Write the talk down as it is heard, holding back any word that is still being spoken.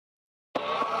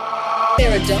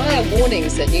There are dire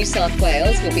warnings that New South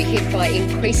Wales will be hit by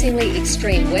increasingly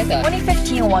extreme weather.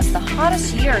 2015 was the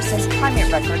hottest year since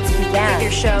climate records began.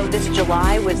 Your show this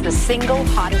July was the single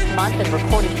hottest month in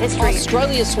recorded history.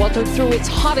 Australia sweltered through its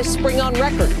hottest spring on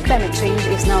record. Climate change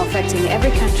is now affecting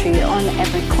every country on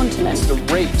every continent. It's the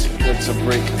rate that's of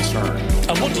great concern.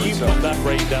 And what do you put that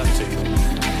rate down to?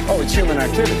 Oh, it's human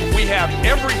activity. We have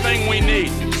everything we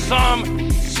need.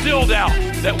 Some still doubt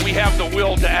that we have the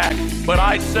will to act. But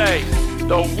I say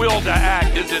the will to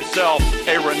act is itself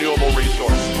a renewable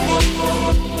resource.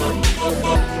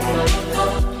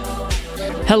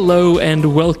 Hello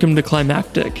and welcome to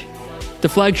Climactic, the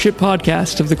flagship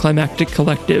podcast of the Climactic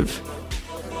Collective.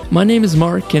 My name is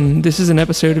Mark, and this is an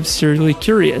episode of Serially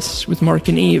Curious with Mark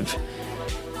and Eve.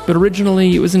 But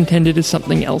originally, it was intended as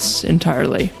something else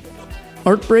entirely.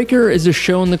 Artbreaker is a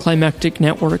show on the Climactic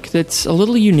Network that's a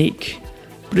little unique,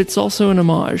 but it's also an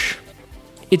homage.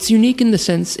 It's unique in the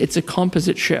sense it's a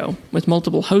composite show, with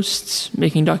multiple hosts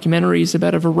making documentaries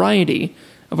about a variety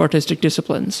of artistic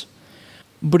disciplines.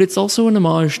 But it's also an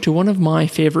homage to one of my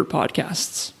favorite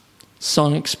podcasts,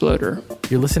 Song Exploder.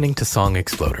 You're listening to Song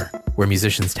Exploder, where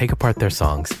musicians take apart their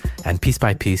songs and piece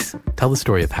by piece tell the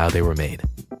story of how they were made.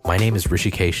 My name is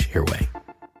Rishikesh Hirway.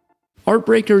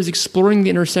 Artbreaker is exploring the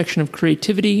intersection of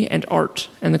creativity and art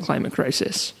and the climate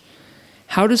crisis.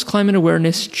 How does climate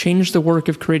awareness change the work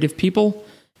of creative people?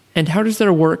 And how does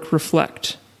their work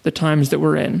reflect the times that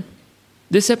we're in?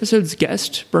 This episode's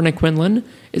guest, Brenna Quinlan,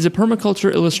 is a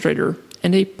permaculture illustrator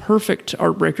and a perfect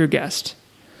Artbreaker guest.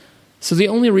 So the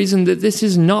only reason that this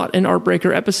is not an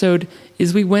Artbreaker episode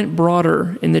is we went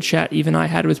broader in the chat Eve and I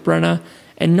had with Brenna,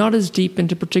 and not as deep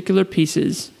into particular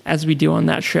pieces as we do on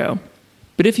that show.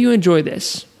 But if you enjoy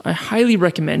this, I highly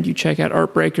recommend you check out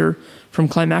Artbreaker from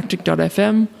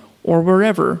climactic.fm or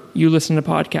wherever you listen to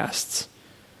podcasts.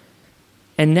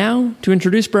 And now, to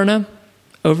introduce Brenna,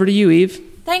 over to you, Eve.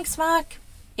 Thanks, Mark.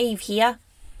 Eve here.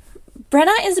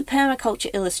 Brenna is a permaculture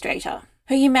illustrator,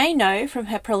 who you may know from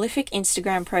her prolific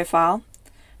Instagram profile,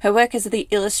 her work as the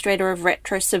illustrator of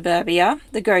Retro Suburbia,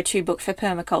 the go-to book for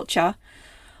permaculture,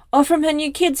 or from her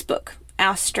new kids' book,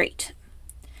 Our Street.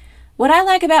 What I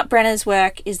like about Brenna's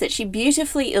work is that she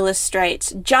beautifully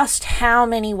illustrates just how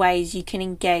many ways you can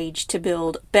engage to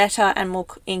build a better and more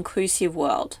inclusive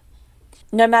world.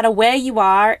 No matter where you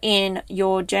are in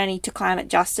your journey to climate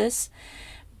justice,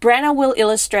 Brenna will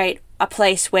illustrate a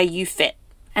place where you fit.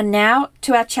 And now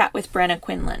to our chat with Brenna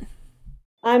Quinlan.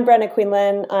 I'm Brenna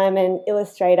Quinlan. I'm an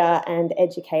illustrator and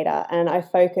educator, and I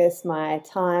focus my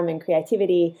time and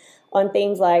creativity on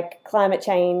themes like climate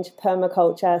change,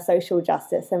 permaculture, social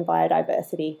justice, and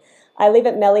biodiversity. I live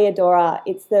at Meliadora.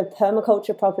 It's the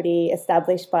permaculture property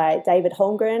established by David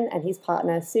Holmgren and his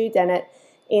partner Sue Dennett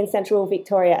in central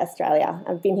Victoria, Australia.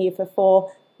 I've been here for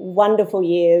 4 wonderful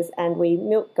years, and we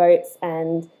milk goats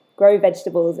and grow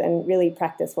vegetables and really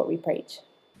practice what we preach.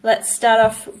 Let's start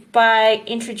off by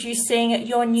introducing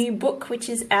your new book, which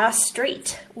is Our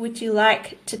Street. Would you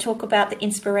like to talk about the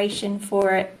inspiration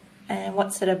for it and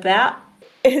what's it about?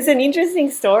 It's an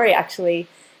interesting story, actually.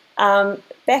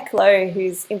 Beck Lowe,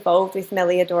 who's involved with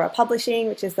Meliadora Publishing,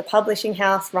 which is the publishing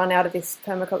house run out of this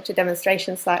permaculture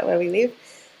demonstration site where we live,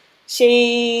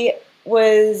 she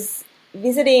was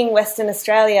visiting Western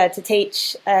Australia to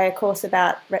teach a course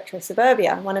about Retro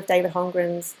Suburbia, one of David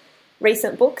Holmgren's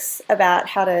recent books about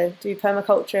how to do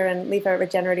permaculture and live a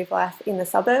regenerative life in the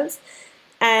suburbs.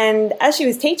 And as she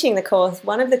was teaching the course,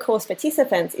 one of the course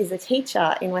participants is a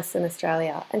teacher in Western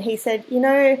Australia. And he said,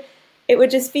 it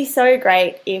would just be so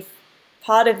great if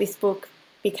part of this book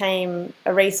became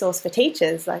a resource for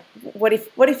teachers. Like, what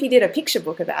if you did a picture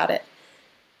book about it?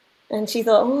 And she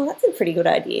thought, that's a pretty good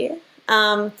idea.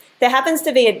 There happens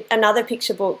to be another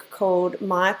picture book called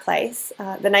My Place.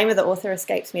 The name of the author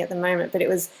escapes me at the moment, but it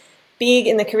was big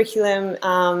in the curriculum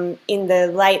in the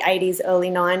late 80s, early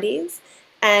 90s.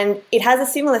 And it has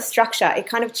a similar structure. It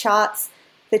kind of charts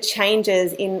the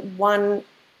changes in one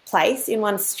place, in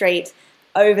one street,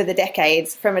 over the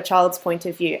decades from a child's point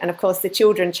of view. And of course, the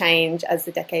children change as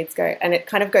the decades go, and it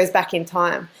kind of goes back in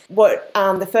time. What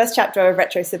the first chapter of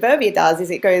Retro Suburbia does is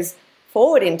it goes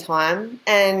forward in time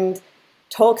and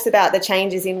talks about the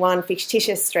changes in one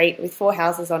fictitious street with 4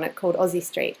 houses on it called Aussie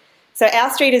Street. So Our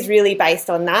Street is really based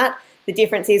on that. The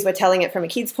difference is we're telling it from a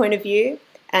kid's point of view.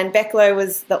 And Beck Lowe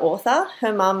was the author.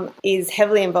 Her mum is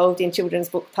heavily involved in children's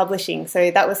book publishing.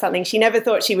 So that was something she never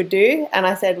thought she would do. And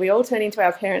I said, we all turn into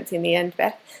our parents in the end,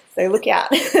 Beck. So look out.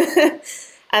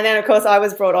 And then, of course, I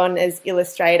was brought on as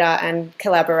illustrator and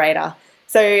collaborator.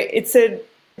 So it's a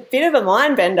bit of a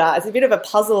mind bender. It's a bit of a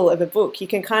puzzle of a book. You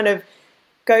can kind of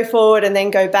go forward and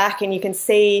then go back, and you can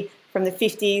see from the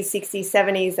 50s, 60s,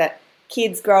 70s that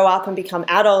kids grow up and become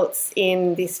adults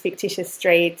in this fictitious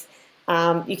street.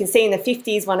 You can see in the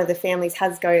 50s, one of the families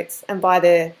has goats, and by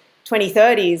the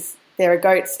 2030s, there are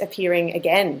goats appearing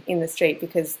again in the street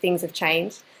because things have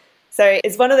changed. So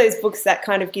it's one of those books that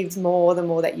kind of gives more the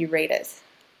more that you read it.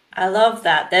 I love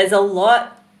that. There's a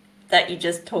lot that you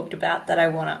just talked about that I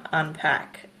want to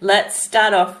unpack. Let's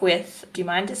start off with, do you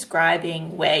mind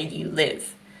describing where you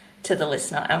live to the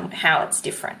listener and how it's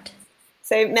different?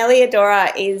 So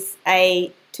Meliadora is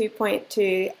a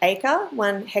 2.2 acre,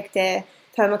 1 hectare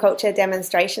permaculture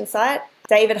demonstration site.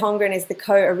 David Holmgren is the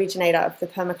co-originator of the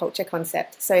permaculture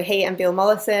concept. So he and Bill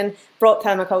Mollison brought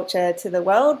permaculture to the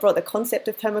world, brought the concept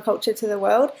of permaculture to the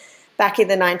world back in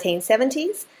the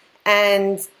 1970s.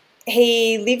 And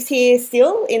he lives here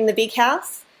still in the big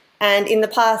house. And in the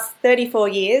past 34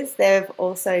 years, they've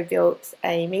also built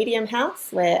a medium house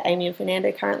where Amy and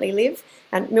Fernando currently live.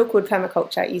 And Milkwood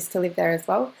Permaculture used to live there as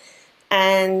well.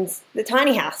 And the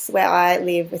tiny house where I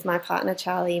live with my partner,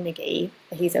 Charlie McGee.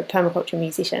 He's a permaculture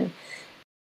musician.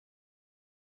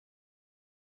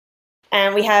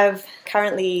 And we have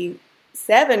currently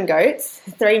 7 goats,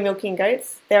 3 milking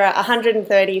goats. There are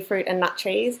 130 fruit and nut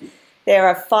trees. There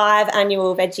are 5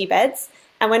 annual veggie beds.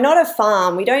 And we're not a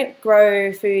farm. We don't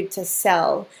grow food to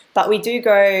sell, but we do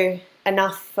grow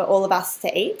enough for all of us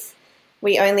to eat.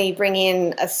 We only bring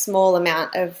in a small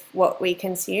amount of what we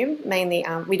consume. Mainly,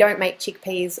 we don't make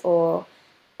chickpeas or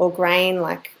grain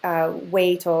like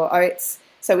wheat or oats.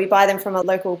 So we buy them from a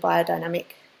local biodynamic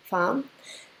farm.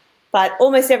 But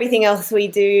almost everything else we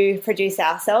do produce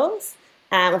ourselves.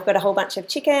 We've got a whole bunch of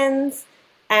chickens,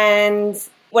 and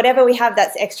whatever we have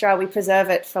that's extra, we preserve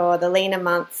it for the leaner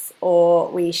months or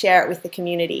we share it with the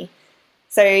community.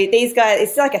 So these guys,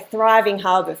 it's like a thriving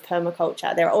hub of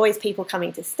permaculture. There are always people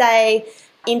coming to stay,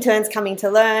 interns coming to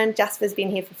learn. Jasper's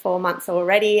been here for 4 months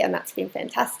already, and that's been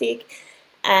fantastic.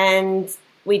 And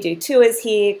we do tours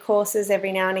here, courses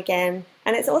every now and again.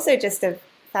 And it's also just a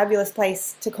fabulous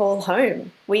place to call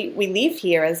home. We live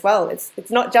here as well. It's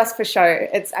not just for show.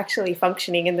 It's actually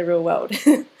functioning in the real world.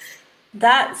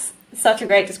 That's such a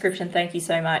great description. Thank you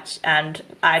so much. And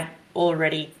I'd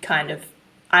already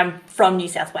I'm from New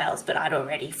South Wales, but I'd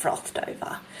already frothed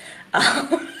over.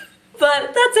 But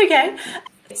that's okay.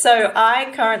 So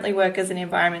I currently work as an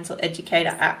environmental educator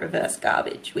at Reverse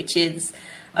Garbage, which is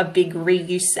a big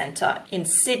reuse centre in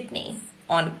Sydney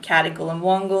on Cadigal and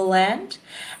Wongal land.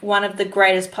 One of the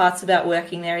greatest parts about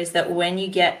working there is that when you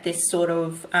get this sort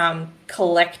of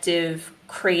collective,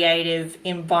 creative,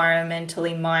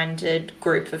 environmentally minded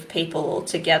group of people all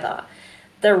together,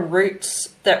 the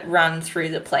roots that run through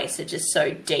the place are just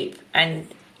so deep, and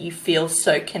you feel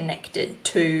so connected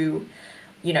to,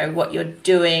 you know, what you're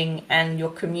doing and your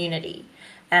community.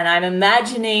 And I'm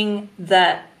imagining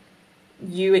that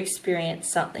you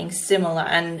experience something similar,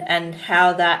 and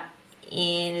how that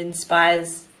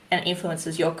inspires and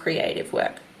influences your creative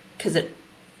work, because it,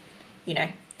 you know,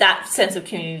 that sense of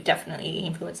community definitely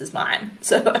influences mine.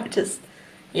 So I just,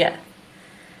 yeah.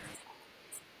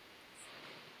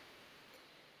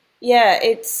 Yeah,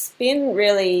 it's been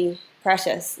really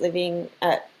precious living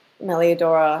at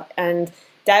Meliadora, and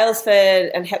Dalesford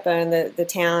and Hepburn, the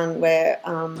town where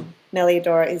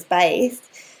Meliadora is based,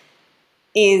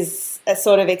 is a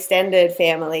sort of extended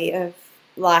family of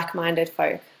like-minded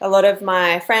folk. A lot of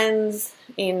my friends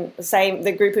in, say,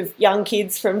 the group of young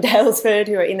kids from Dalesford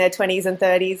who are in their 20s and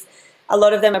 30s, a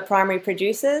lot of them are primary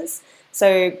producers,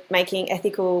 so making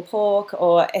ethical pork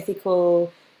or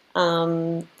ethical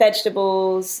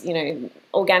vegetables, you know,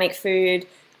 organic food.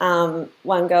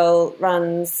 One girl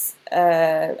runs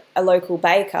a local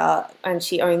baker, and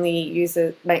she only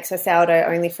makes her sourdough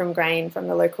only from grain from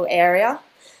the local area.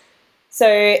 So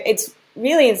it's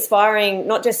really inspiring,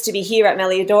 not just to be here at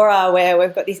Meliadora where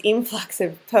we've got this influx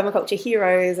of permaculture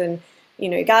heroes, and, you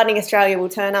know, Gardening Australia will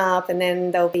turn up, and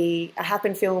then there'll be a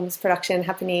Happen Films production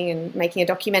happening and making a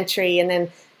documentary, and then,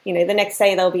 you know, the next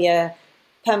day there'll be a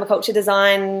permaculture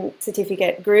design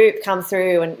certificate group come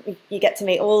through, and you get to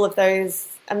meet all of those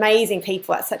amazing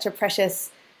people at such a precious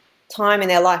time in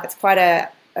their life. It's quite a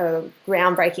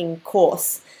groundbreaking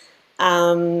course,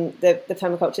 the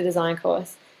permaculture design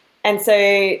course. And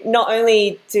so not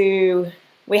only do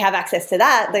we have access to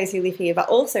that, those who live here, but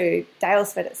also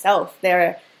Dalesford itself.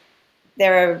 There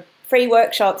are free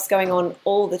workshops going on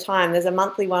all the time. There's a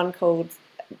monthly one called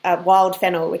Wild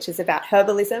Fennel, which is about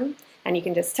herbalism, and you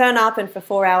can just turn up and for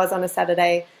 4 hours on a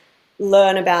Saturday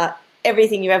learn about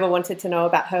everything you ever wanted to know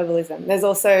about herbalism. There's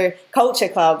also Culture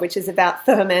Club, which is about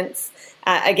ferments.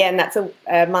 Again, that's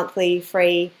a monthly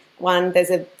free one. There's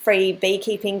a free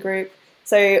beekeeping group.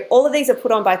 So all of these are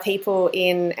put on by people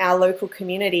in our local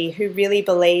community who really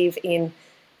believe in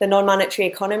the non-monetary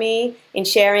economy, in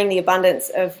sharing the abundance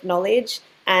of knowledge,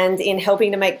 and in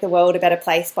helping to make the world a better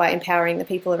place by empowering the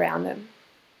people around them.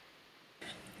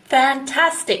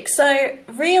 Fantastic. So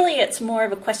really it's more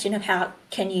of a question of how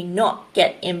can you not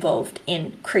get involved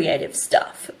in creative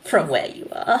stuff from where you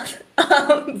are.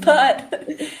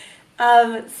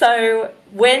 So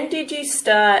when did you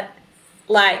start,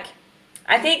 like,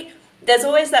 I think there's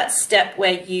always that step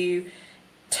where you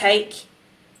take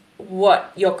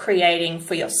what you're creating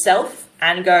for yourself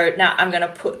and go, now I'm going to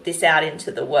put this out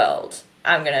into the world.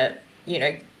 I'm going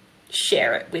to,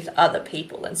 share it with other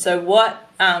people. And so what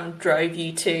drove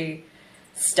you to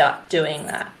start doing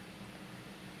that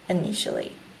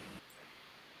initially?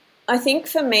 I think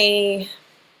for me,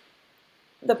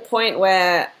 the point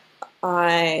where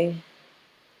I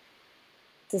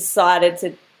decided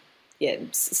to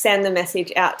send the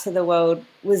message out to the world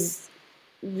was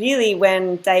really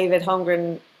when David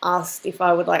Holmgren asked if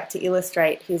I would like to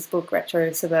illustrate his book,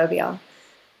 Retro Suburbia.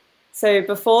 So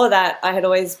before that, I had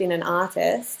always been an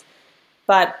artist,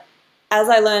 but as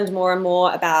I learned more and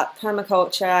more about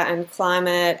permaculture and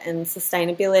climate and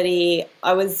sustainability,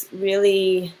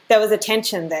 there was a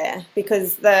tension there,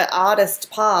 because the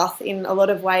artist path in a lot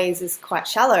of ways is quite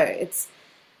shallow. It's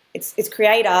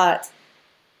create art,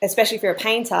 especially if you're a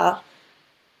painter,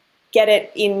 get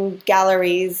it in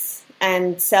galleries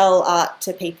and sell art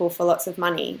to people for lots of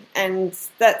money. And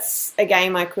that's a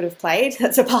game I could have played.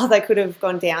 That's a path I could have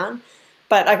gone down.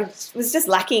 But I was just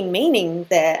lacking meaning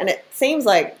there. And it seems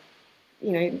like,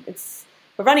 we're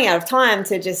running out of time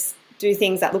to just do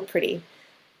things that look pretty.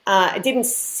 It didn't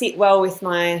sit well with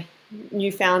my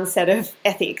newfound set of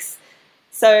ethics.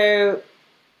 So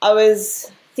I was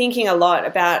thinking a lot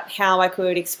about how I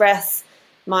could express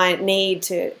my need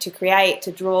to create,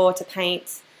 to draw, to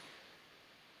paint,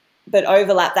 but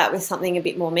overlap that with something a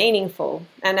bit more meaningful.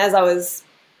 And as I was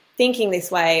thinking this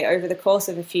way over the course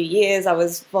of a few years, I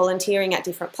was volunteering at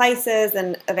different places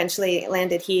and eventually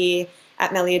landed here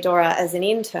at Meliadora as an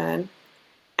intern.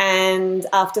 And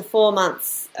after 4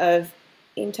 months of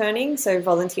interning, so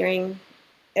volunteering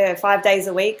 5 days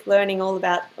a week, learning all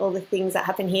about all the things that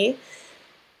happen here,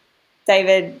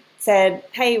 David said,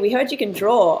 "Hey, we heard you can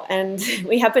draw, and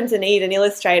we happen to need an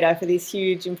illustrator for this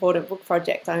huge, important book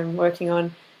project I'm working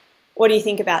on. What do you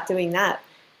think about doing that?"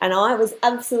 And I was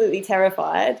absolutely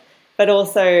terrified, but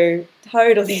also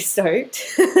totally stoked.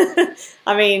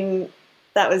 I mean,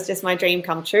 that was just my dream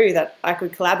come true, that I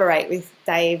could collaborate with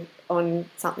Dave on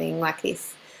something like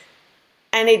this.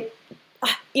 And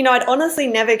I'd honestly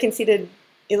never considered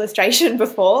illustration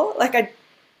before. Like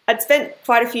I'd spent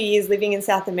quite a few years living in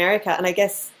South America, and I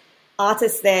guess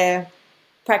artists there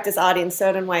practice art in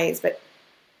certain ways, but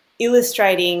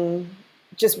illustrating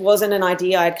just wasn't an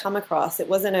idea I'd come across. It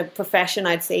wasn't a profession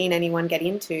I'd seen anyone get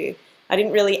into. I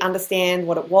didn't really understand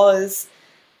what it was,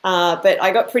 but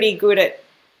I got pretty good at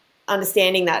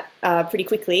understanding that pretty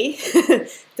quickly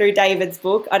through David's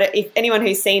book. If anyone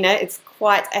who's seen it, it's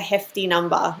quite a hefty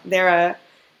number. There are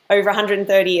over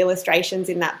 130 illustrations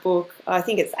in that book. I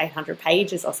think it's 800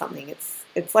 pages or something.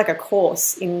 It's like a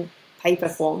course in paper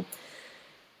form.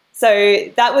 So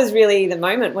that was really the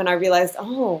moment when I realized,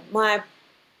 my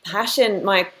passion,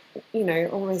 my,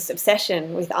 almost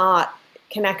obsession with art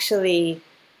can actually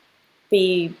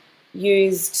be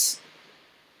used,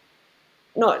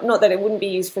 not that it wouldn't be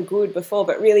used for good before,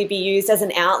 but really be used as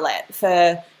an outlet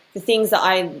for the things that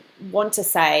I want to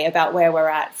say about where we're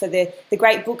at. For the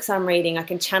great books I'm reading, I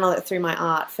can channel it through my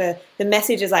art. For the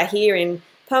messages I hear in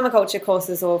permaculture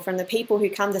courses or from the people who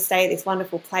come to stay at this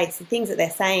wonderful place, the things that they're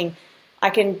saying, I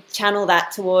can channel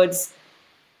that towards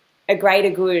a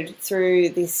greater good through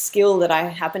this skill that I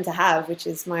happen to have, which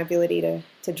is my ability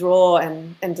to draw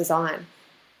and design.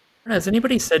 Has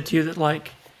anybody said to you that,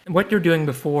 like, what you're doing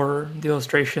before the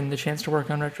illustration, the chance to work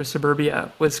on Retro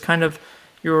Suburbia, was kind of,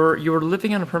 you were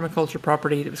living on a permaculture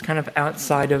property that was kind of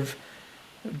outside of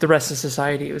the rest of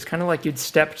society. It was kind of like you'd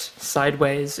stepped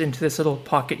sideways into this little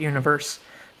pocket universe.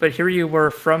 But here you were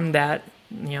from that,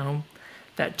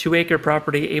 that 2-acre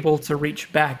property, able to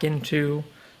reach back into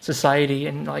society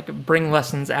and like bring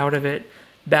lessons out of it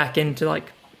back into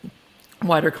like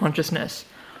wider consciousness.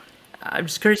 I'm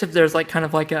just curious if there's like kind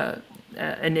of like an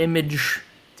image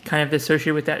kind of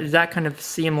associated with that. Does that kind of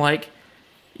seem like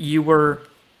you were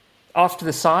off to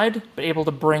the side, but able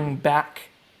to bring back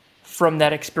from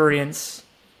that experience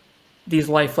these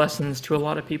life lessons to a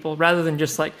lot of people, rather than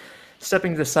just like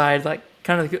stepping to the side, like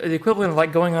kind of the equivalent of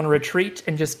like going on a retreat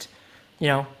and just,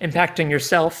 impacting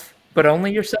yourself, but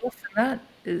only yourself in that?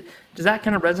 Does that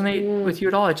kind of resonate with you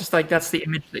at all? It's just like that's the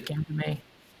image that came to me.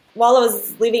 While I've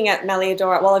been living at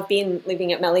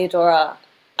Meliadora,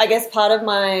 I guess part of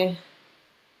my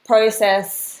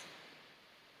process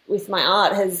with my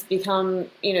art has become,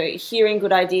 hearing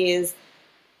good ideas,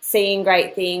 seeing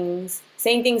great things,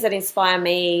 seeing things that inspire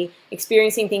me,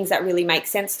 experiencing things that really make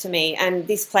sense to me. And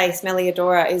this place,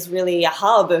 Meliadora, is really a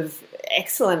hub of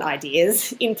excellent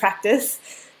ideas in practice,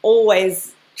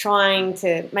 always trying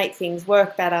to make things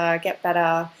work better, get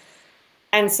better.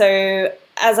 And so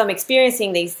as I'm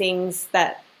experiencing these things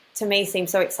that to me seem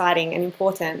so exciting and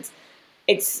important,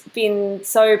 it's been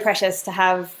so precious to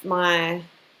have my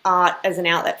art as an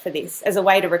outlet for this, as a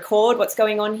way to record what's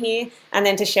going on here and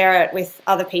then to share it with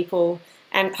other people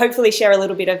and hopefully share a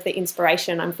little bit of the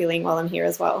inspiration I'm feeling while I'm here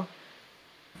as well.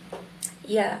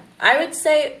 Yeah, I would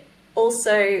say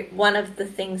also one of the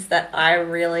things that I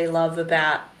really love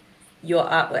about your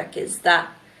artwork is that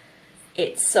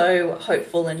it's so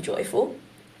hopeful and joyful,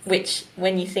 which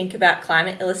when you think about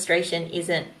climate illustration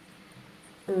isn't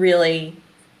really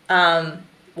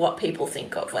what people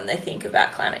think of when they think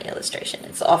about climate illustration.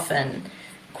 It's often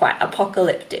quite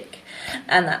apocalyptic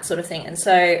and that sort of thing. And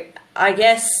so I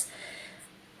guess,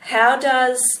 how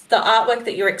does the artwork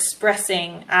that you're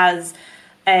expressing as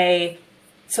a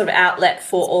sort of outlet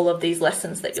for all of these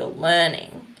lessons that you're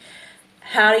learning,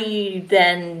 how do you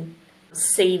then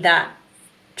see that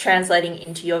translating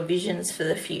into your visions for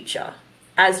the future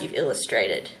as you've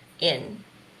illustrated in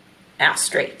our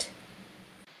street?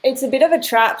 It's a bit of a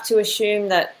trap to assume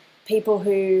that people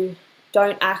who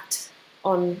don't act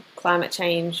on climate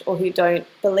change or who don't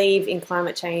believe in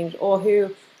climate change or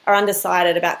who are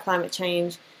undecided about climate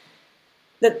change,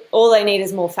 that all they need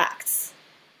is more facts.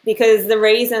 Because the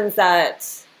reasons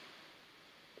that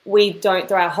we don't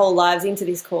throw our whole lives into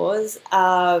this cause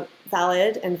are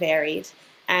valid and varied.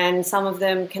 And some of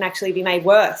them can actually be made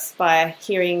worse by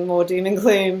hearing more doom and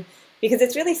gloom because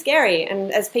it's really scary.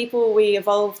 And as people, we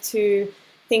evolve to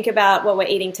think about what we're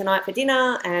eating tonight for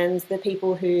dinner and the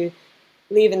people who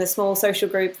live in the small social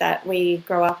group that we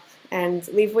grow up and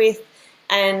live with,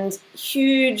 and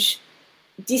huge,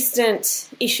 distant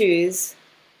issues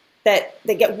that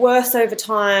get worse over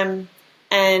time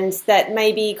and that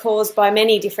may be caused by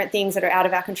many different things that are out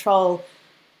of our control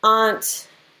aren't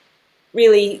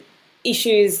really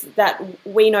issues that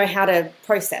we know how to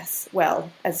process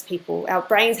well as people. Our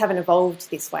brains haven't evolved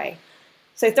this way.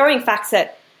 So throwing facts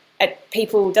at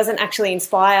people doesn't actually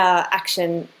inspire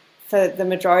action for the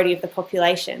majority of the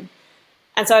population.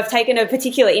 And so I've taken a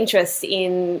particular interest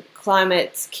in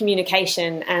climate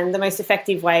communication and the most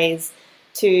effective ways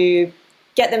to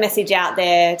get the message out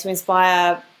there, to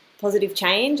inspire positive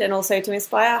change and also to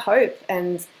inspire hope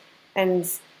and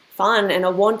fun and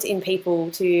a want in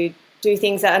people to do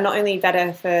things that are not only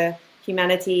better for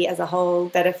humanity as a whole,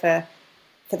 better for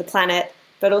the planet,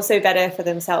 but also better for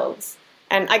themselves.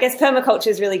 And I guess permaculture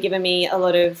has really given me a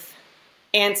lot of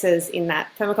answers in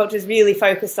that. Permaculture is really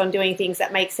focused on doing things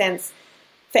that make sense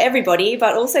for everybody,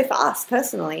 but also for us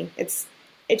personally.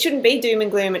 It shouldn't be doom and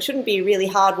gloom. It shouldn't be really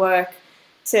hard work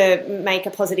to make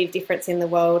a positive difference in the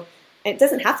world. It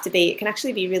doesn't have to be. It can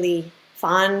actually be really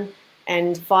fun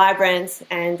and vibrant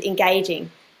and engaging.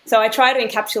 So I try to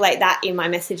encapsulate that in my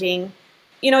messaging.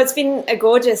 It's been a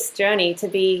gorgeous journey to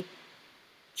be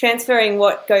transferring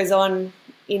what goes on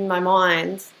in my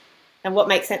mind and what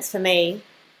makes sense for me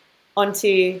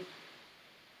onto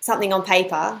something on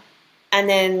paper and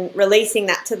then releasing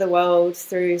that to the world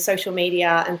through social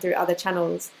media and through other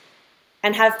channels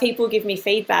and have people give me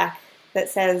feedback that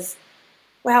says,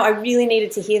 wow, I really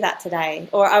needed to hear that today,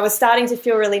 or I was starting to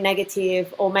feel really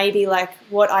negative, or maybe like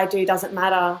what I do doesn't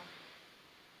matter.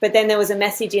 But then there was a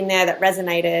message in there that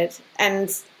resonated.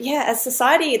 And yeah, as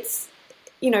society, it's,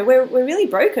 we're really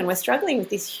broken. We're struggling with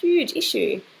this huge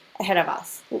issue ahead of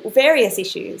us, various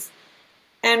issues.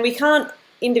 And we can't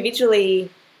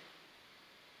individually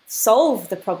solve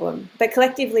the problem, but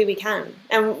collectively we can.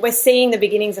 And we're seeing the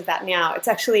beginnings of that now. It's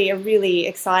actually a really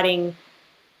exciting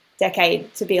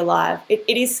decade to be alive.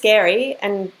 It is scary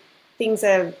and things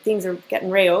are getting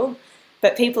real,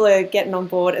 but people are getting on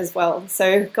board as well.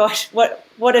 So gosh,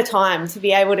 what a time to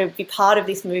be able to be part of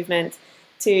this movement,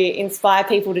 to inspire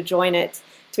people to join it,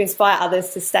 to inspire others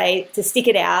to stick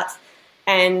it out,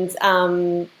 and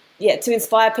to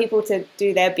inspire people to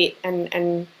do their bit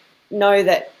and know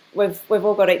that we've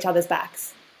all got each other's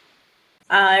backs.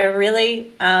 I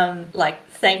really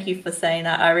thank you for saying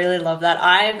that. I really love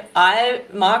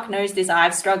that. Mark knows this.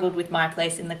 I've struggled with my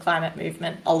place in the climate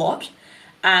movement a lot,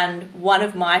 and one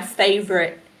of my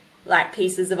favorite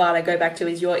pieces of art I go back to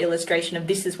is your illustration of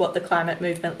this is what the climate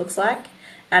movement looks like,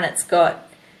 and it's got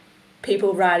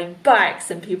people riding bikes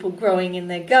and people growing in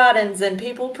their gardens and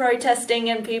people protesting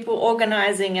and people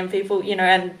organizing and people,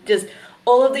 and just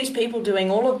all of these people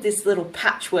doing all of this little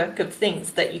patchwork of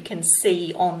things that you can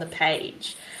see on the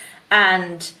page.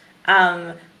 And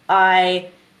I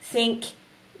think,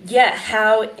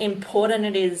 how important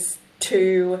it is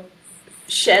to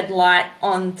shed light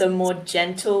on the more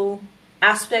gentle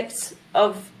aspects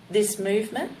of this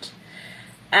movement,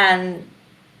 and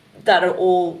that are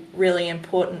all really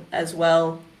important as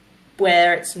well,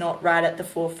 where it's not right at the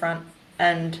forefront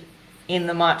and in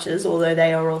the marches, although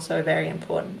they are also very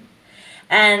important.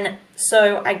 And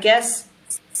so I guess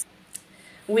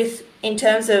in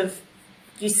terms of,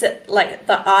 you said, like,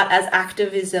 the art as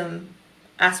activism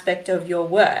aspect of your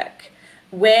work,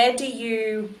 how do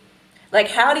you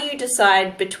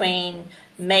decide between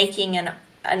making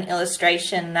an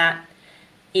illustration that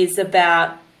is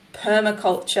about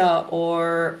permaculture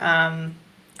or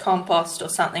compost or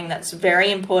something that's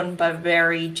very important but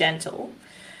very gentle,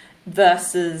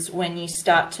 versus when you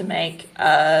start to make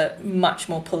a much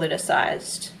more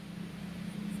politicized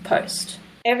post?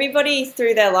 Everybody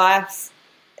through their lives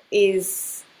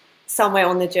is somewhere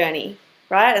on the journey,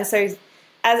 right? And so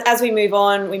as we move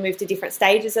on, we move to different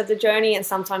stages of the journey, and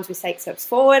sometimes we take steps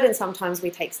forward and sometimes we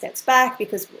take steps back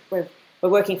because we're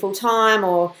working full time,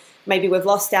 or maybe we've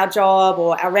lost our job,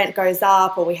 or our rent goes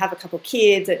up, or we have a couple of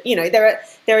kids. You know, there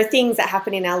are things that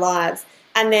happen in our lives,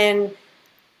 and then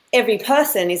every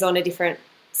person is on a different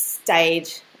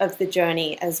stage of the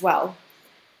journey as well.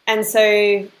 And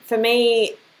so for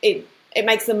me, it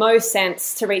makes the most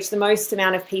sense to reach the most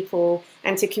amount of people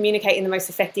and to communicate in the most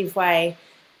effective way,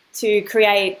 to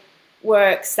create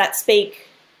works that speak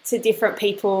to different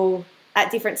people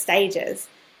at different stages.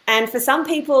 And for some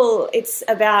people, it's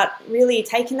about really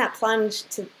taking that plunge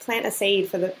to plant a seed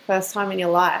for the first time in your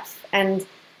life. And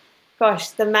gosh,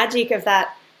 the magic of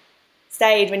that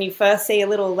stage when you first see a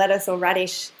little lettuce or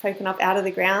radish poking up out of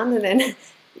the ground, and then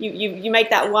you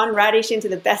make that one radish into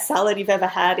the best salad you've ever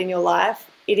had in your life.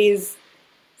 It is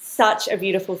such a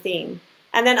beautiful thing.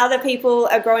 And then other people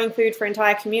are growing food for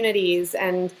entire communities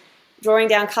and drawing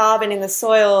down carbon in the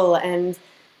soil,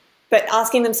 but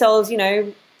asking themselves, you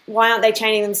know, why aren't they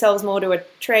chaining themselves more to a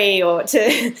tree, or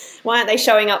why aren't they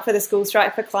showing up for the school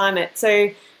strike for climate?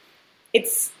 So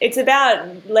it's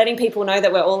about letting people know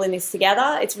that we're all in this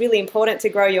together. It's really important to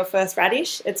grow your first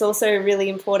radish. It's also really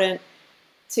important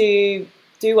to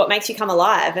do what makes you come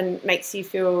alive and makes you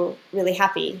feel really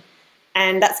happy.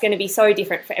 And that's going to be so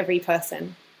different for every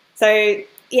person. So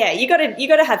yeah, you got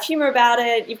to have humor about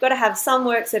it. You've got to have some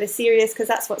works that are serious because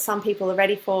that's what some people are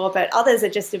ready for, but others are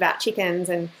just about chickens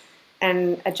and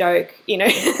a joke, you know,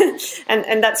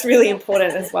 and that's really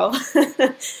important as well.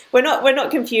 We're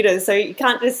not computers, so you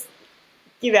can't just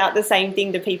give out the same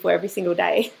thing to people every single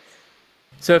day.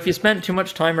 So if you spent too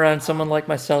much time around someone like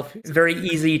myself, it's very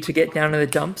easy to get down in the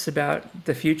dumps about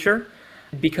the future.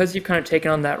 Because you've kind of taken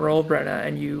on that role, Brenna,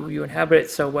 and you inhabit it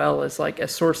so well as like a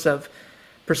source of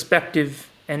perspective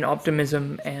and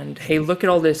optimism, and hey, look at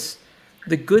all this,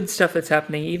 the good stuff that's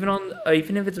happening, even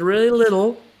if it's really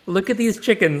little. Look at these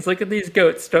chickens, look at these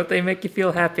goats, don't they make you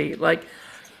feel happy? Like,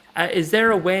 is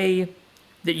there a way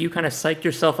that you kind of psych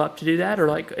yourself up to do that? Or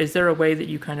like, is there a way that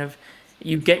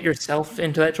you get yourself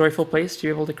into that joyful place to be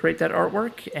able to create that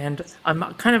artwork? And I'm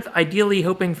kind of ideally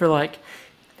hoping for like,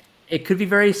 it could be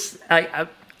it'd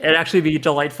actually be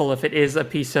delightful if it is a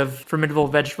piece of formidable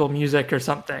vegetable music or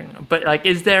something. But like,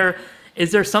 is there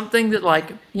something that,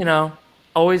 like, you know,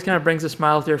 always kind of brings a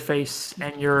smile to your face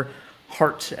and your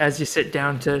heart as you sit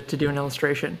down to do an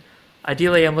illustration?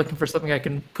 Ideally, I'm looking for something I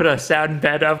can put a sound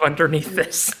bed of underneath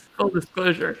this. Full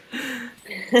disclosure.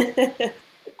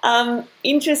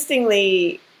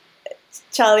 Interestingly,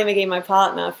 Charlie McGee, my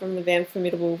partner from the band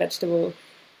Formidable Vegetable,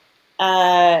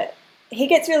 he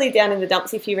gets really down in the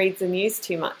dumps if he reads the news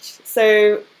too much.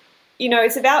 So, you know,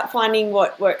 it's about finding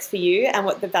what works for you and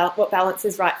what balance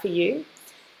is right for you.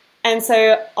 And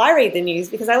so I read the news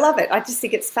because I love it. I just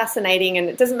think it's fascinating, and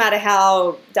it doesn't matter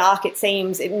how dark it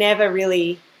seems, it never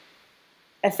really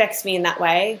affects me in that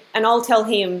way. And I'll tell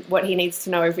him what he needs to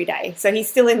know every day. So he's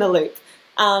still in the loop.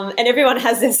 And everyone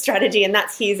has their strategy, and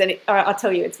that's his. And I'll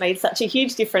tell you, it's made such a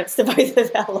huge difference to both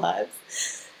of our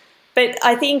lives. But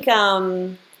I think,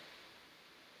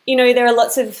 you know, there are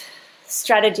lots of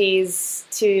strategies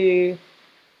to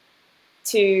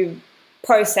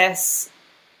process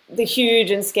the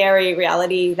huge and scary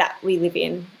reality that we live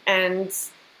in. And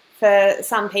for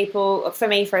some people, for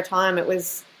me for a time, it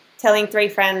was telling 3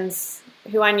 friends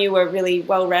who I knew were really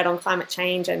well read on climate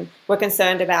change and were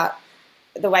concerned about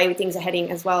the way things are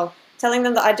heading as well, telling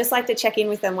them that I'd just like to check in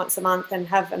with them once a month and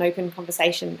have an open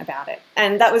conversation about it.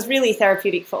 And that was really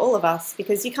therapeutic for all of us,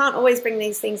 because you can't always bring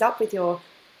these things up with your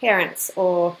parents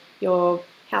or your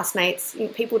housemates,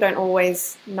 people don't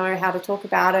always know how to talk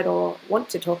about it or want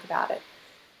to talk about it.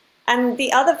 And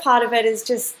the other part of it is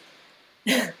just,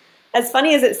 as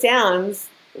funny as it sounds,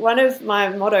 one of my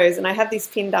mottos, and I have this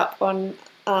pinned up on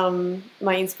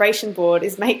my inspiration board,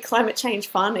 is make climate change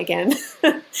fun again.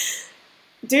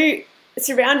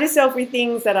 Surround yourself with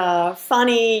things that are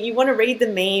funny. You want to read the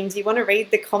memes, you want to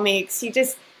read the comics.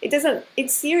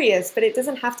 It's serious, but it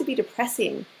doesn't have to be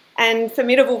depressing. And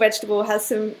Formidable Vegetable has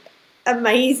some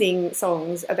amazing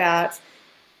songs about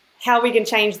how we can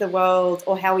change the world,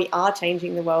 or how we are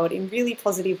changing the world in really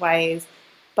positive ways.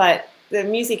 But the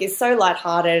music is so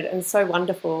lighthearted and so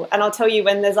wonderful. And I'll tell you,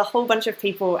 when there's a whole bunch of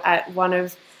people at one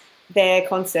of their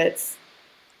concerts,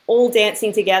 all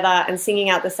dancing together and singing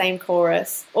out the same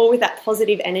chorus, all with that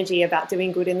positive energy about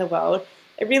doing good in the world,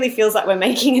 it really feels like we're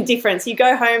making a difference. You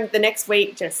go home the next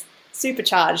week just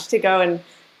supercharged to go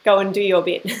and do your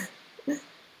bit.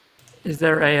 Is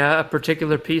there a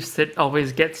particular piece that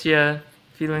always gets you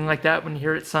feeling like that when you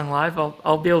hear it sung live?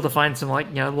 I'll be able to find some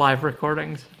live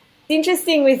recordings. It's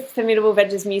interesting with Formidable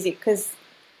Veg's music because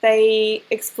they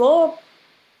explore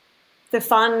the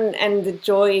fun and the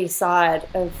joy side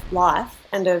of life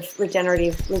and of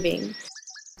regenerative living.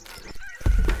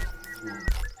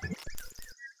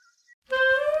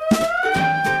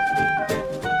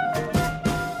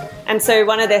 And so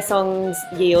one of their songs,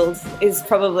 Yield, is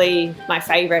probably my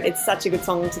favourite. It's such a good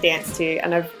song to dance to,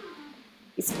 and I've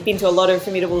been to a lot of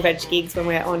Formidable Veg gigs when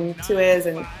we're on tours,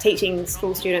 and teaching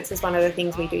school students is one of the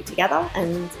things we do together,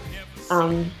 and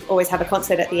always have a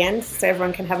concert at the end so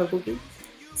everyone can have a boogie.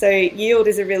 So Yield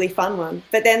is a really fun one.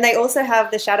 But then they also have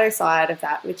the shadow side of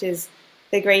that, which is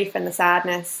the grief and the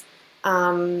sadness.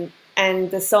 And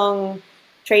the song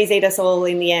Trees Eat Us All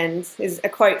in the End is a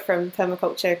quote from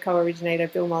Permaculture co-originator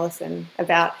Bill Mollison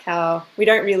about how we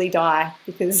don't really die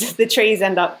because the trees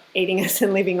end up eating us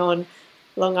and living on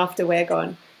long after we're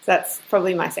gone. So that's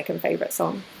probably my second favourite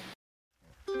song.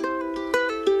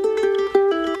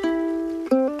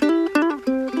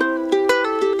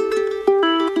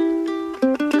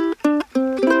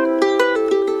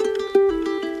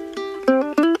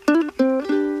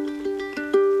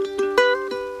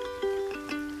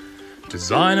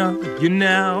 Designer, you're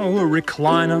now a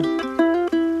recliner.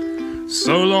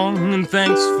 So long and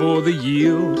thanks for the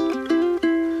yield.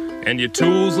 And your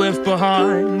tools left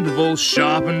behind have all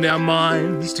sharpened our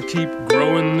minds to keep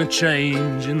growing the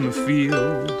change in the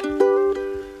field.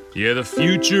 Yeah, the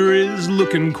future is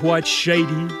looking quite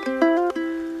shady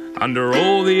under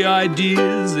all the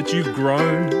ideas that you've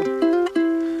grown.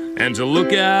 And to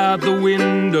look out the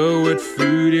window at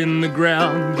food in the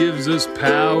ground gives us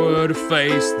power to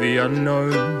face the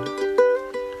unknown.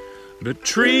 But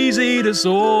trees eat us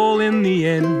all in the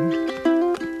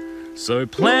end. So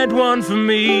plant one for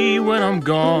me when I'm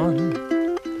gone.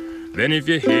 Then if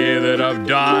you hear that I've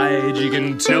died, you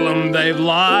can tell them they've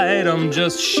lied. I'm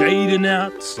just shading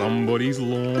out somebody's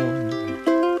lawn.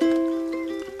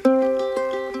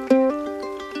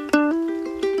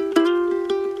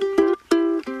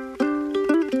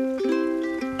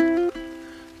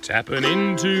 Tapping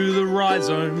into the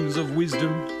rhizomes of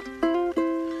wisdom,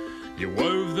 you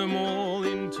wove them all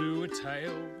into a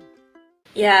tale.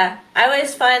 Yeah, I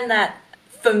always find that,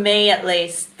 for me at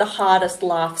least, the hardest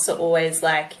laughs are always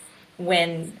like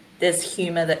when there's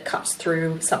humour that cuts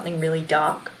through something really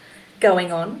dark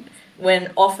going on.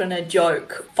 When often a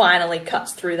joke finally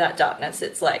cuts through that darkness,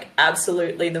 it's like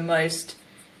absolutely the most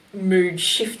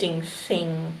mood-shifting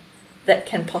thing that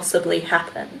can possibly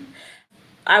happen.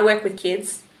 I work with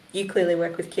kids. You clearly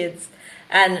work with kids.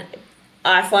 And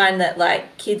I find that,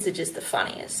 like, kids are just the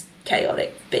funniest,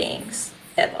 chaotic beings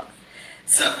ever.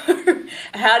 So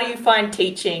how do you find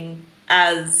teaching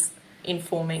as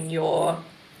informing your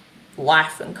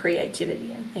life and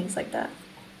creativity and things like that?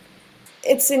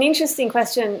 It's an interesting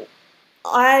question.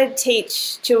 I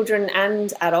teach children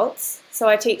and adults. So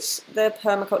I teach the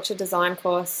Permaculture design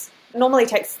course. It normally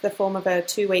takes the form of a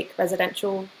 2-week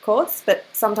residential course, but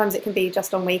sometimes it can be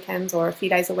just on weekends or a few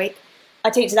days a week. I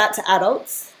teach that to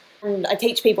adults, and I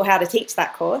teach people how to teach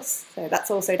that course. So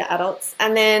that's also to adults.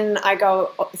 And then I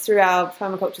go through our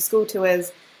permaculture school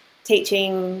tours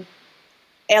teaching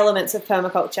elements of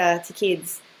permaculture to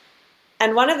kids.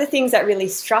 And one of the things that really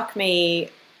struck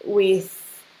me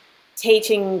with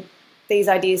teaching these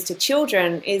ideas to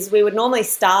children is we would normally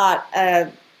start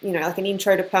like an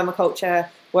intro to permaculture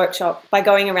workshop by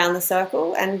going around the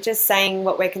circle and just saying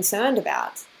what we're concerned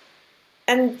about.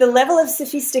 And the level of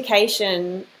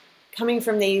sophistication coming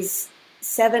from these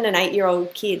 7 and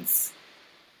 8-year-old kids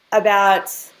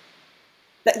about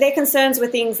their concerns were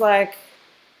things like,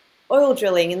 oil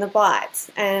drilling in the Bight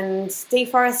and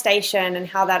deforestation and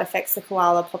how that affects the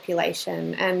koala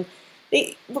population. And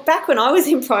back when I was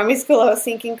in primary school, I was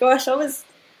thinking, gosh,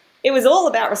 it was all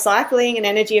about recycling and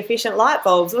energy efficient light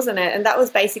bulbs, wasn't it? And that was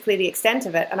basically the extent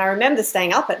of it. And I remember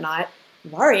staying up at night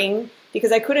worrying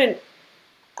because I couldn't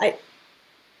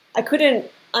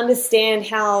understand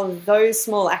how those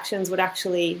small actions would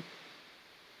actually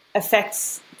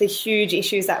affect the huge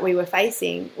issues that we were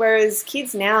facing. Whereas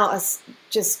kids now are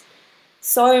just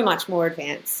so much more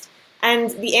advanced. And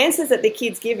the answers that the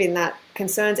kids give in that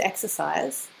concerns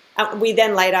exercise, we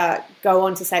then later go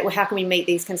on to say, well, how can we meet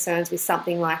these concerns with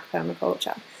something like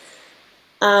permaculture?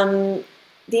 The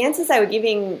answers they were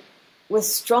giving were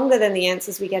stronger than the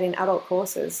answers we get in adult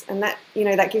courses. And that,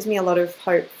 that gives me a lot of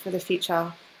hope for the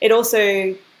future. It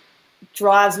also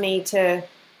drives me to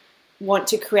want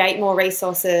to create more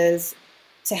resources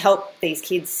to help these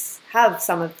kids have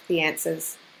some of the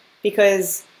answers,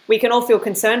 because we can all feel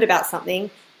concerned about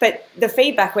something, but the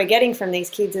feedback we're getting from these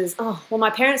kids is, oh, well, my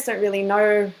parents don't really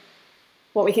know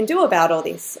what we can do about all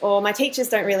this, or my teachers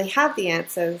don't really have the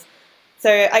answers.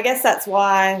 So I guess that's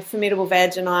why Formidable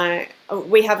Veg and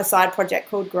we have a side project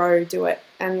called Grow, Do It,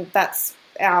 and that's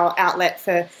our outlet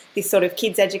for this sort of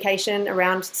kids education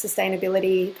around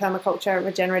sustainability, permaculture,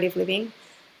 regenerative living.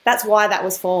 That's why that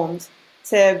was formed,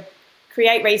 to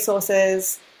create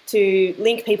resources, to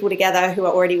link people together who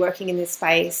are already working in this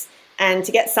space, and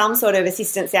to get some sort of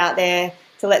assistance out there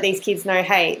to let these kids know,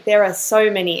 hey, there are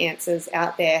so many answers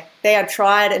out there. They are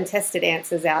tried and tested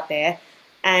answers out there,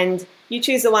 and you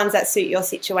choose the ones that suit your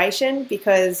situation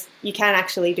because you can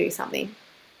actually do something.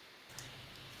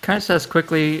 Can I just ask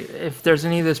quickly if there's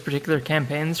any of those particular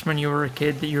campaigns from when you were a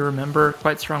kid that you remember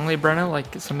quite strongly, Brenna,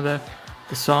 like some of the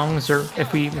songs, or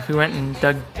if we went and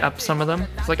dug up some of them?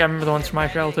 It's like I remember the ones from my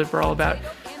childhood were all about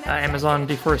Amazon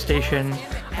deforestation.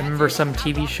 I remember some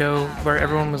TV show where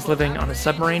everyone was living on a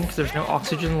submarine because there's no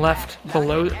oxygen left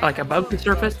below, like above the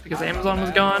surface, because Amazon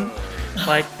was gone.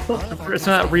 Like, it's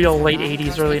not real late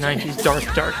 80s, early 90s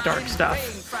dark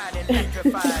stuff.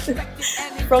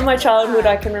 From my childhood,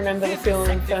 I can remember the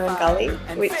film Fern Gully,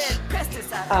 which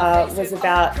was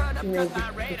about the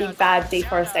big bad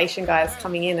deforestation guys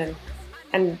coming in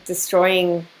and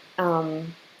destroying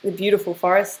the beautiful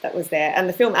forest that was there. And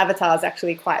the film Avatar is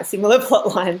actually quite a similar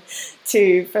plotline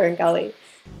to Fern Gully.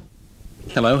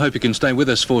 Hello, hope you can stay with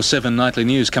us for 7 Nightly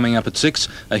News coming up at 6.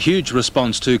 A huge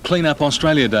response to Clean Up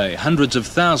Australia Day. Hundreds of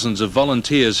thousands of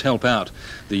volunteers help out.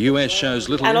 The US shows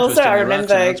little interest in the And also I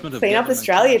remember Clean Up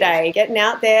Australia Day, getting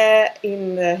out there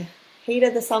in the heat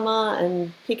of the summer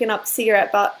and picking up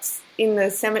cigarette butts in the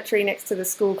cemetery next to the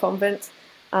school convent,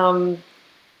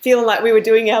 feeling like we were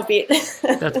doing our bit.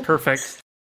 That's perfect.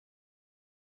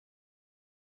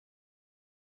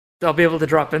 I'll be able to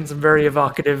drop in some very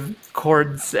evocative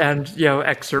chords and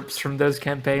excerpts from those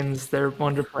campaigns. They're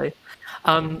wonderful.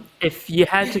 If you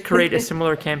had to create a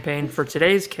similar campaign for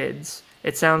today's kids,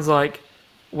 it sounds like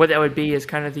what that would be is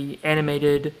kind of the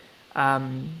animated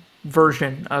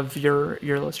version of your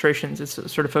illustrations. It's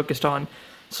sort of focused on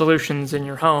solutions in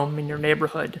your home, in your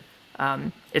neighborhood.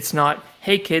 It's not,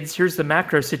 hey kids, here's the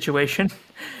macro situation.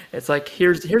 It's like,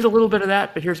 here's a little bit of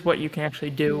that, but here's what you can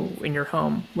actually do in your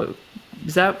home.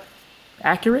 Is that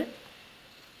accurate?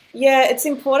 Yeah, it's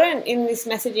important in this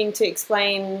messaging to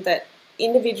explain that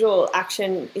individual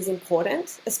action is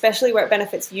important, especially where it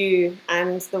benefits you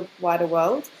and the wider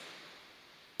world.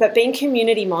 But being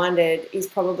community-minded is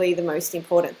probably the most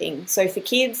important thing. So for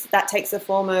kids, that takes the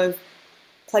form of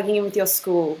plugging in with your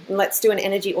school. And let's do an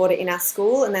energy audit in our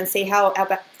school and then see how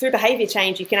through behaviour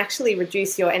change you can actually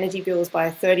reduce your energy bills by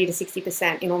 30 to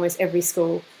 60% in almost every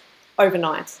school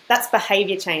overnight. That's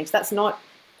behaviour change. That's not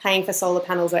paying for solar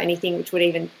panels or anything which would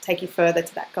even take you further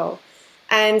to that goal.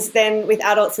 And then with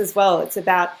adults as well, it's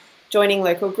about joining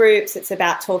local groups. It's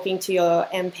about talking to your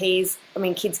MPs. I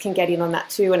mean, kids can get in on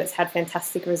that too, and it's had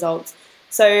fantastic results.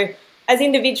 So as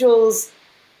individuals,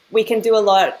 we can do a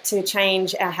lot to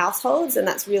change our households, and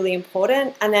that's really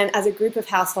important. And then as a group of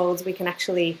households, we can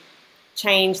actually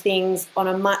change things on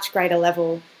a much greater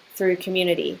level through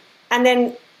community. And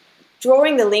then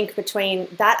drawing the link between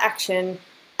that action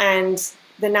and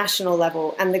the national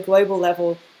level and the global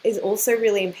level is also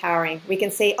really empowering. We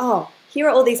can see, oh, here are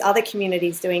all these other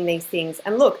communities doing these things.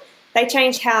 And look, they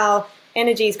changed how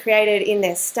energy is created in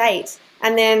their state.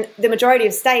 And then the majority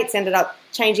of states ended up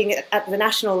changing it at the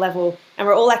national level, and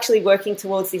we're all actually working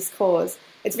towards this cause.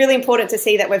 It's really important to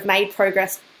see that we've made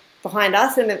progress behind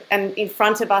us, and in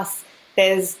front of us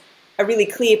there's a really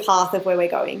clear path of where we're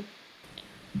going.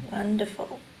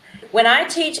 Wonderful. When I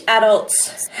teach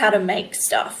adults how to make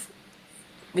stuff,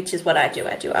 which is what I do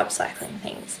upcycling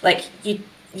things. Like, you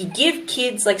you give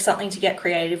kids like something to get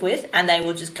creative with and they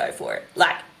will just go for it.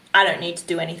 Like, I don't need to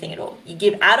do anything at all. You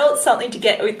give adults something to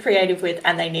get creative with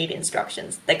and they need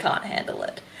instructions. They can't handle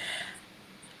it.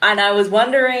 And I was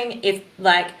wondering if,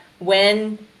 like,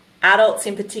 when adults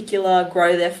in particular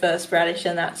grow their first radish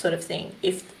and that sort of thing,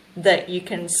 if that you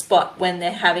can spot when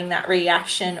they're having that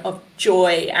reaction of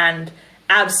joy and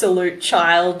absolute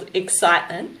child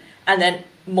excitement and then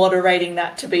moderating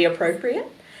that to be appropriate,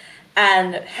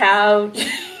 and how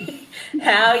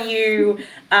you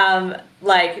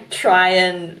like try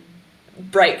and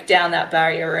break down that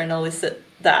barrier and elicit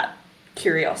that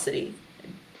curiosity.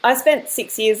 I spent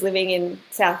 6 years living in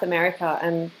South America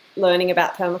and learning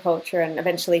about permaculture and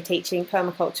eventually teaching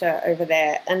permaculture over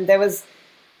there. And there was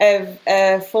a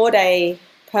 4-day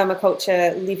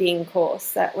permaculture living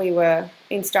course that we were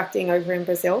instructing over in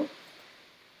Brazil.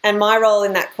 And my role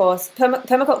in that course,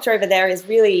 permaculture over there is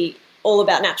really all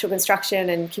about natural construction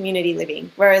and community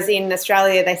living. Whereas in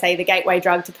Australia, they say the gateway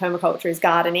drug to permaculture is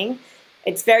gardening.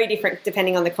 It's very different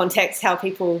depending on the context, how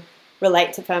people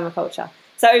relate to permaculture.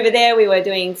 So over there, we were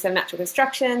doing some natural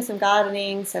construction, some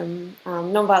gardening, some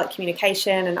nonviolent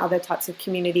communication and other types of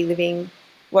community living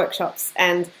workshops.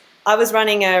 And I was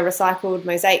running a recycled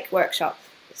mosaic workshop.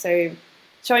 So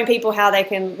showing people how they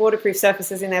can waterproof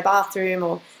surfaces in their bathroom,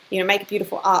 or, you know, make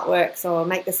beautiful artworks, or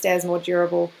make the stairs more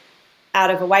durable out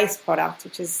of a waste product,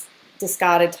 which is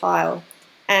discarded tile.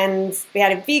 And we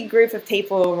had a big group of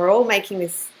people, and we're all making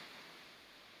this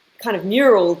kind of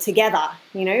mural together,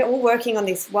 you know, all working on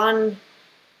this one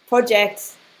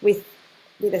project with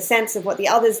a sense of what the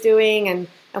other's doing and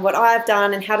what I've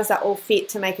done, and how does that all fit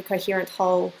to make a coherent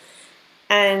whole.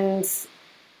 And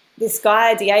this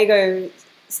guy, Diego,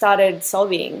 started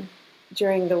sobbing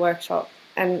during the workshop.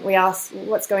 And we asked,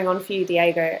 what's going on for you,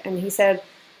 Diego? And he said,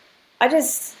 I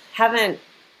used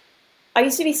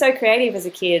to be so creative as a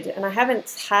kid, and I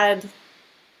haven't had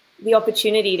the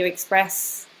opportunity to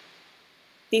express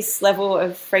this level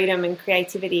of freedom and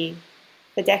creativity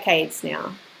for decades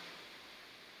now.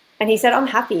 And he said, I'm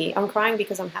happy. I'm crying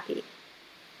because I'm happy.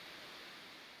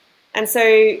 And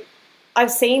so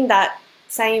I've seen that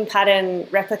same pattern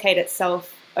replicate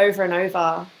itself over and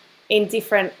over in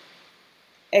different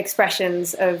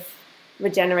expressions of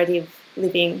regenerative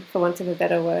living, for want of a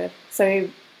better word. So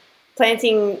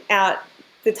planting out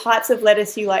the types of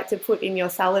lettuce you like to put in your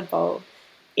salad bowl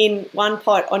in one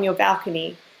pot on your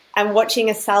balcony, and watching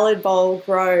a salad bowl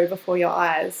grow before your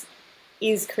eyes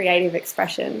is creative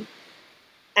expression.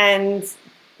 And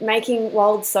making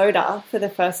wild soda for the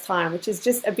first time, which is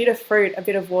just a bit of fruit, a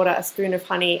bit of water, a spoon of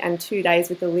honey, and 2 days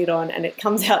with the lid on, and it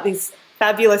comes out this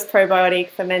fabulous probiotic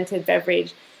fermented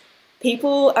beverage.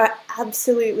 People are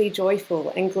absolutely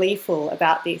joyful and gleeful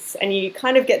about this, and you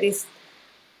kind of get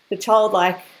the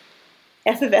childlike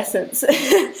effervescence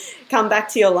come back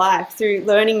to your life through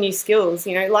learning new skills.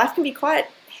 You know, life can be quite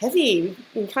heavy.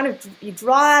 You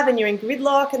drive and you're in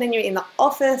gridlock, and then you're in the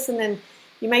office, and then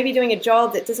you may be doing a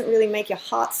job that doesn't really make your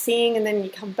heart sing, and then you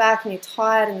come back and you're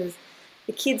tired, and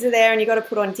the kids are there, and you've got to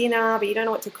put on dinner, but you don't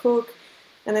know what to cook,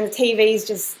 and then the TV is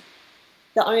just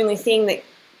the only thing that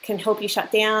can help you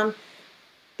shut down.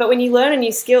 But when you learn a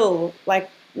new skill, like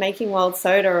making wild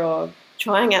soda or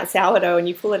trying out sourdough, and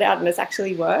you pull it out and it's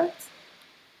actually worked,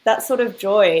 that sort of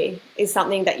joy is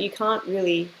something that you can't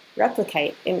really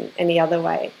replicate in any other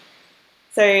way.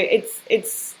 So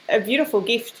it's a beautiful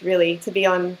gift, really, to be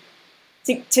on,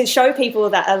 to show people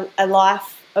that a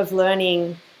life of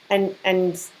learning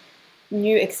and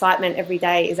new excitement every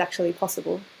day is actually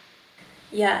possible.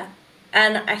 Yeah.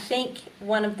 And I think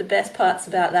one of the best parts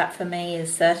about that for me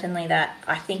is certainly that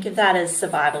I think of that as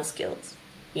survival skills,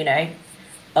 you know,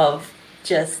 of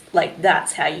just like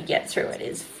that's how you get through it,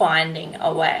 is finding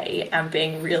a way and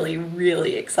being really,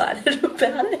 really excited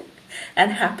about it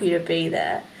and happy to be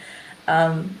there.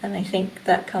 And I think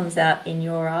that comes out in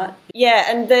your art. Yeah,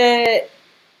 and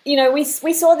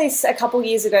we saw this a couple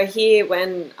years ago here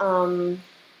when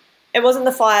it wasn't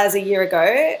the fires a year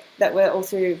ago that were all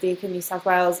through Vic and New South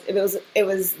Wales. It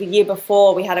was the year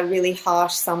before. We had a really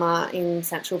harsh summer in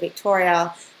central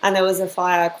Victoria, and there was a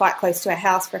fire quite close to our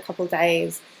house for a couple of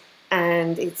days,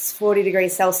 and it's 40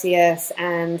 degrees Celsius,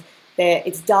 and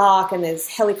it's dark, and there's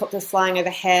helicopters flying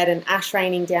overhead and ash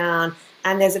raining down,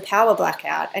 and there's a power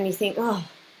blackout, and you think, oh,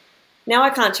 now I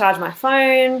can't charge my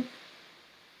phone,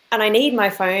 and I need my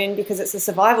phone because it's a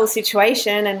survival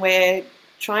situation and we're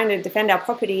trying to defend our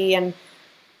property. And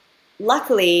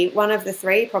luckily, one of the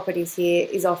 3 properties here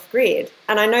is off-grid.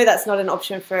 And I know that's not an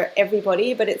option for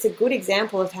everybody, but it's a good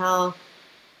example of how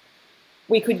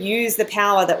we could use the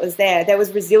power that was there. There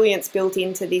was resilience built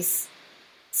into this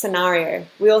scenario.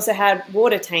 We also had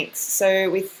water tanks. So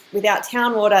without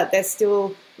town water, there's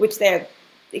still, which they're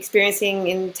experiencing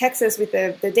in Texas with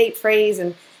the deep freeze,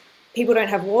 and people don't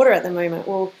have water at the moment.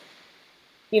 Well,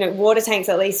 water tanks,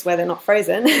 at least where they're not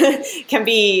frozen, can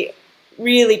be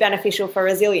really beneficial for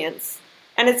resilience.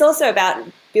 And it's also about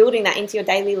building that into your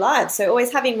daily lives. So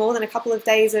always having more than a couple of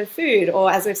days of food,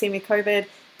 or as we've seen with COVID,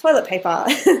 toilet paper,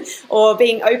 or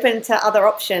being open to other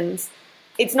options.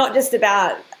 It's not just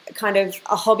about kind of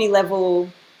a hobby level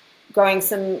growing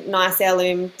some nice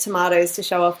heirloom tomatoes to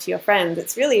show off to your friends.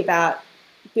 It's really about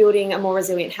building a more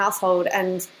resilient household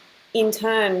and in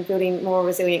turn building more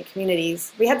resilient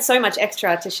communities. We had so much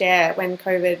extra to share when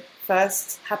COVID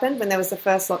first happened, when there was the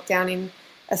first lockdown in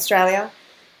Australia,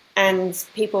 and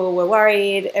people were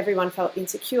worried, everyone felt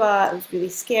insecure, it was really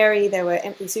scary, there were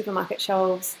empty supermarket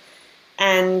shelves,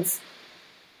 and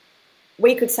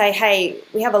we could say, hey,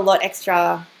 we have a lot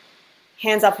extra,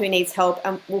 hands up who needs help,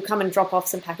 and we'll come and drop off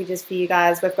some packages for you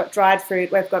guys. We've got dried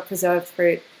fruit, we've got preserved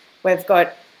fruit, we've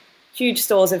got huge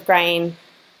stores of grain.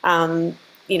 We're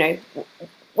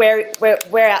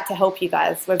out to help you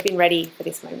guys. We've been ready for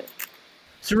this moment.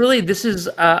 So really, this is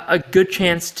a good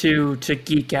chance to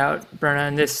geek out, Brenna,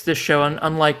 in this show,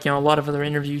 unlike a lot of other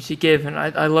interviews you give, and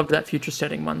I loved that future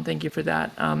setting one. Thank you for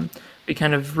that. We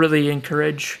kind of really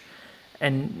encourage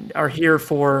and are here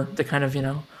for the kind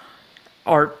of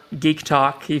art geek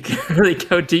talk. You can really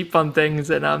go deep on things,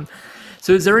 and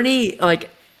so is there any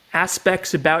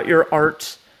aspects about your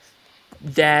art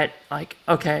that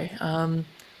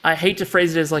I hate to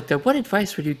phrase it as the what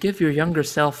advice would you give your younger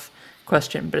self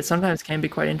question, but it sometimes can be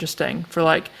quite interesting for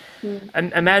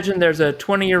imagine there's a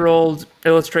 20-year-old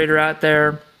illustrator out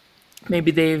there.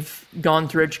 Maybe they've gone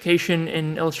through education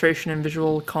in illustration and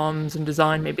visual comms and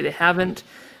design. Maybe they haven't,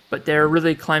 but they're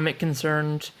really climate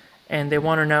concerned and they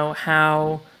want to know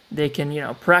how they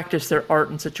can, practice their art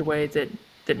in such a way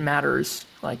that matters,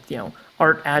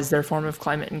 art as their form of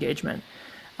climate engagement.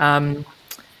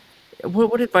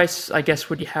 What advice, I guess,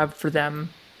 would you have for them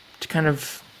to kind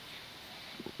of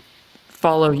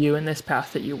follow you in this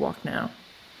path that you walk now?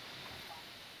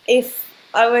 If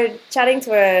I were chatting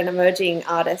to an emerging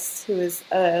artist who was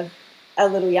a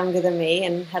little younger than me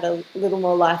and had a little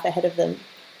more life ahead of them,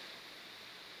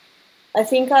 I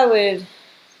think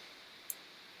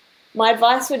my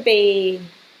advice would be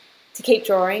to keep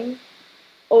drawing,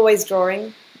 always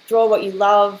drawing. Draw what you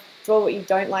love, draw what you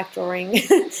don't like drawing.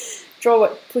 Draw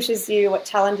what pushes you, what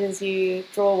challenges you,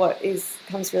 draw what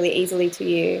comes really easily to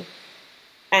you,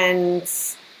 and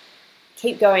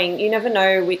keep going. You never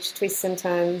know which twists and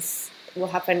turns will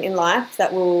happen in life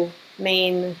that will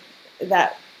mean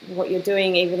that what you're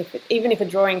doing, even if a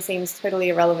drawing seems totally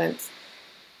irrelevant,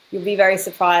 you'll be very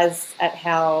surprised at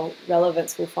how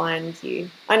relevance will find you.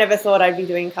 I never thought I'd be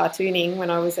doing cartooning when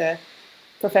I was a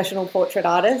professional portrait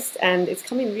artist, and it's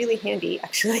come in really handy,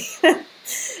 actually.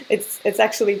 It's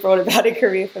actually brought about a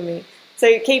career for me.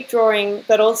 So keep drawing,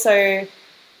 but also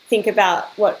think about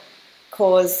what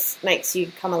cause makes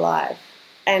you come alive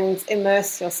and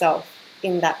immerse yourself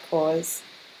in that cause.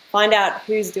 Find out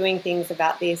who's doing things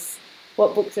about this,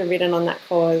 what books are written on that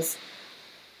cause,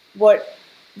 what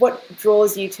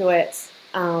draws you to it,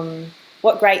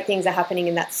 what great things are happening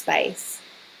in that space.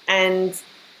 And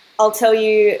I'll tell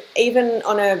you, even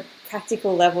on a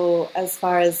practical level, as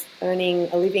far as earning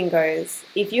a living goes,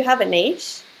 if you have a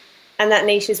niche and that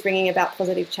niche is bringing about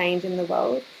positive change in the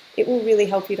world, it will really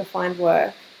help you to find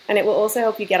work, and it will also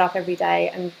help you get up every day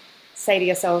and say to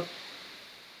yourself,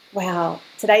 wow,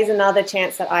 today's another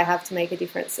chance that I have to make a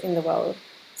difference in the world.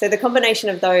 So the combination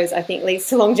of those, I think, leads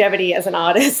to longevity as an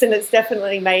artist, and it's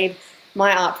definitely made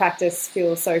my art practice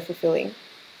feel so fulfilling.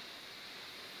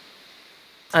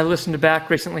 I listened back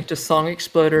recently to Song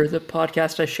Exploder, the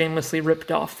podcast I shamelessly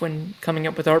ripped off when coming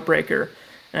up with Artbreaker.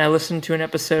 And I listened to an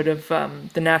episode of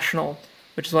The National,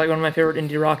 which is one of my favorite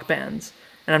indie rock bands.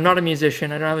 And I'm not a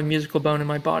musician, I don't have a musical bone in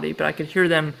my body, but I could hear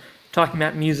them talking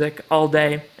about music all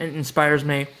day, and it inspires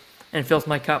me and fills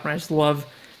my cup. And I just love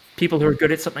people who are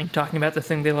good at something talking about the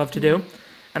thing they love to do.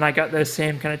 And I got those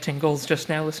same kind of tingles just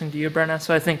now listening to you, Brenna.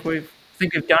 So I think we've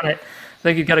done it. I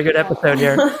think we've got a good episode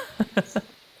here.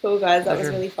 Cool, guys. That was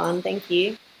really fun. Thank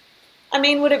you. I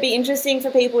mean, would it be interesting for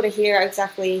people to hear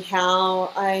exactly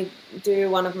how I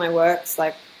do one of my works,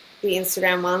 like the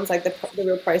Instagram ones, like the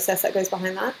real process that goes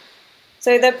behind that?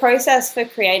 So the process for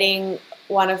creating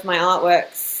one of my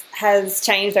artworks has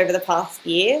changed over the past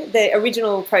year. The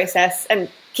original process, and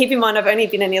keep in mind I've only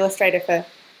been an illustrator for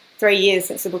 3 years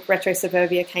since the book Retro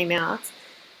Suburbia came out.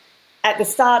 At the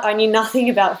start, I knew nothing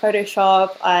about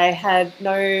Photoshop. I had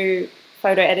no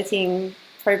photo editing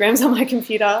programs on my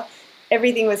computer.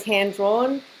 Everything was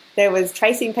hand-drawn, There was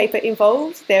tracing paper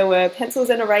involved, there were pencils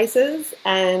and erasers,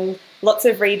 and lots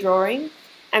of redrawing.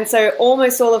 And so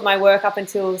almost all of my work up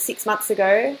until 6 months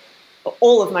ago,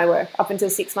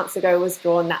 was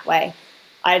drawn that way.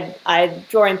 I'd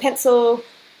draw in pencil,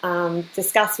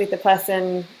 discuss with the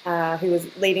person who was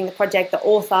leading the project, the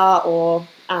author or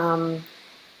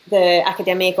the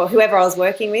academic or whoever I was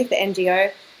working with, the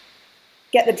NGO,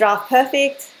 get the draft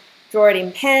perfect, draw it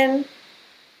in pen,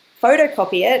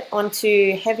 photocopy it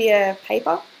onto heavier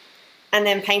paper, and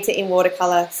then paint it in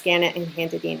watercolour, scan it and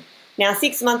hand it in. Now,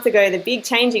 6 months ago, the big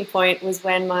changing point was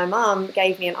when my mum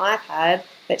gave me an iPad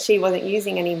that she wasn't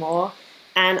using anymore,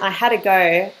 and I had a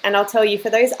go. And I'll tell you, for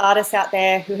those artists out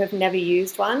there who have never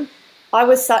used one, I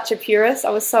was such a purist. I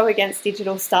was so against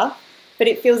digital stuff, but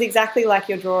it feels exactly like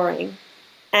you're drawing.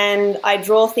 And I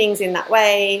draw things in that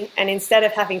way, and instead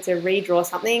of having to redraw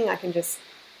something, I can just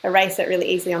erase it really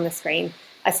easily on the screen.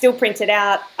 I still print it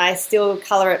out. I still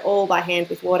colour it all by hand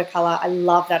with watercolour. I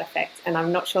love that effect, and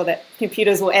I'm not sure that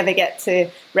computers will ever get to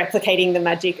replicating the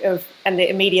magic of and the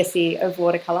immediacy of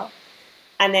watercolour.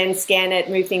 And then scan it,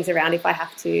 move things around if I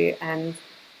have to, and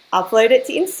upload it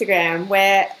to Instagram,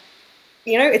 where,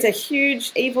 you know, it's a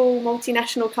huge, evil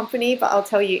multinational company, but I'll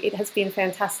tell you, it has been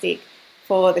fantastic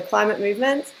for the climate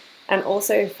movement and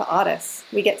also for artists.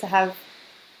 We get to have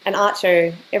an art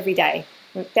show every day.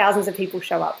 Thousands of people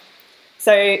show up.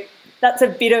 So that's a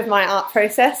bit of my art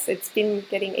process. It's been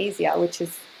getting easier, which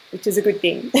is a good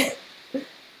thing.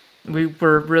 We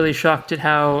were really shocked at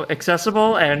how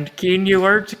accessible and keen you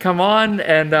were to come on,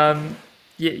 and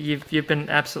you've been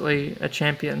absolutely a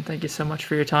champion. Thank you so much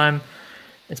for your time,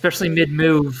 especially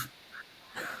mid-move.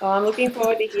 Oh, I'm looking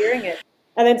forward to hearing it.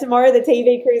 And then tomorrow the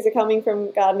TV crews are coming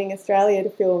from Gardening Australia to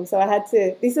film, so I had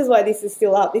to, this is why this is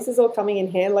still up. This is all coming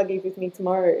in hand luggage with me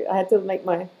tomorrow. I had to make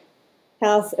my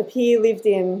house appear lived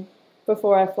in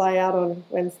before I fly out on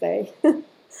Wednesday.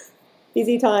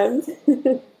 Busy times.